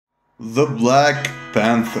The Black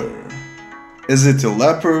Panther. Is it a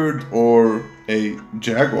leopard or a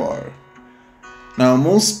jaguar? Now,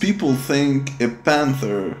 most people think a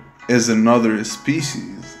panther is another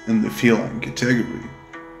species in the feline category,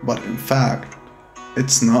 but in fact,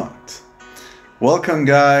 it's not. Welcome,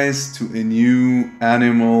 guys, to a new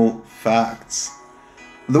Animal Facts.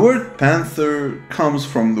 The word panther comes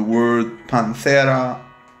from the word Panthera,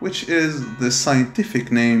 which is the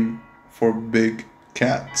scientific name for big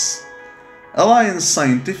cats. A lion's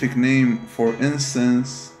scientific name, for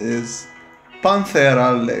instance, is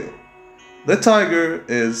Panthera leo. The tiger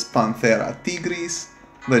is Panthera tigris,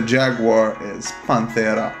 the jaguar is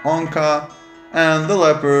Panthera onca, and the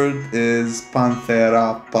leopard is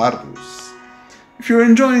Panthera pardus. If you're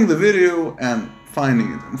enjoying the video and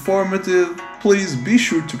finding it informative, please be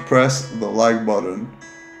sure to press the like button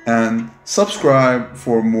and subscribe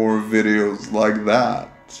for more videos like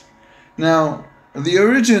that. Now, the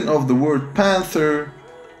origin of the word panther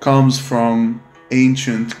comes from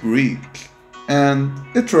ancient Greek, and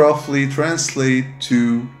it roughly translates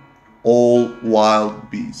to all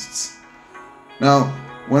wild beasts. Now,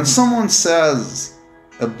 when someone says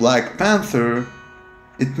a black panther,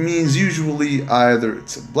 it means usually either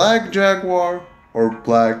it's a black jaguar or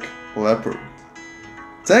black leopard.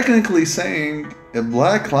 Technically saying a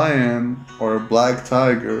black lion or a black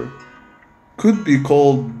tiger could be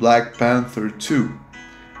called Black Panther too,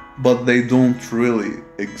 but they don't really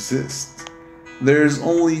exist. There's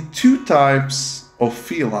only two types of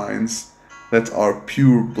felines that are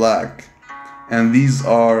pure black, and these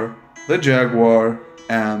are the jaguar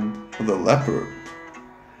and the leopard.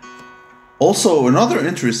 Also, another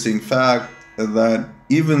interesting fact is that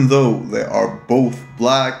even though they are both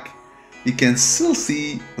black, you can still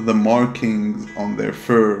see the markings on their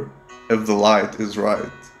fur if the light is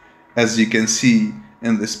right, as you can see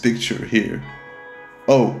in this picture here.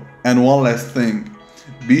 Oh, and one last thing,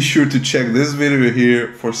 be sure to check this video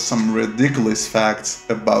here for some ridiculous facts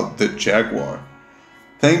about the jaguar.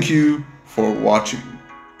 Thank you for watching.